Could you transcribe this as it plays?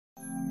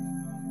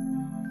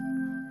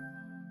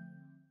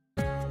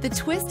The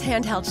Twist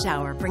handheld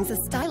shower brings a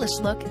stylish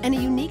look and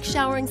a unique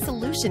showering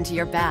solution to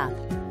your bath.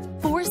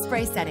 4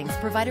 spray settings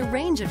provide a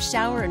range of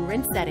shower and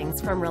rinse settings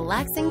from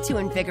relaxing to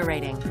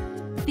invigorating.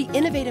 The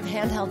innovative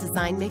handheld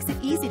design makes it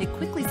easy to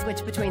quickly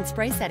switch between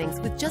spray settings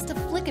with just a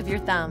flick of your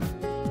thumb.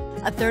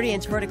 A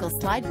 30-inch vertical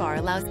slide bar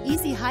allows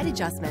easy height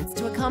adjustments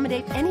to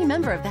accommodate any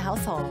member of the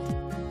household.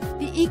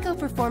 The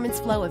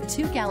eco-performance flow of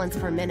 2 gallons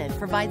per minute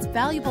provides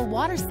valuable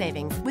water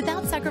savings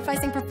without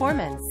sacrificing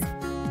performance.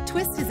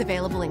 Twist is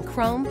available in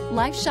chrome,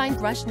 life shine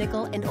brushed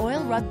nickel, and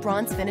oil rub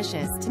bronze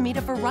finishes to meet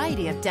a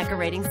variety of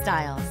decorating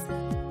styles.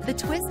 The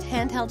Twist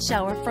handheld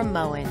shower from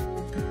Moen.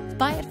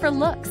 Buy it for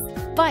looks,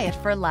 buy it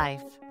for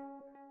life.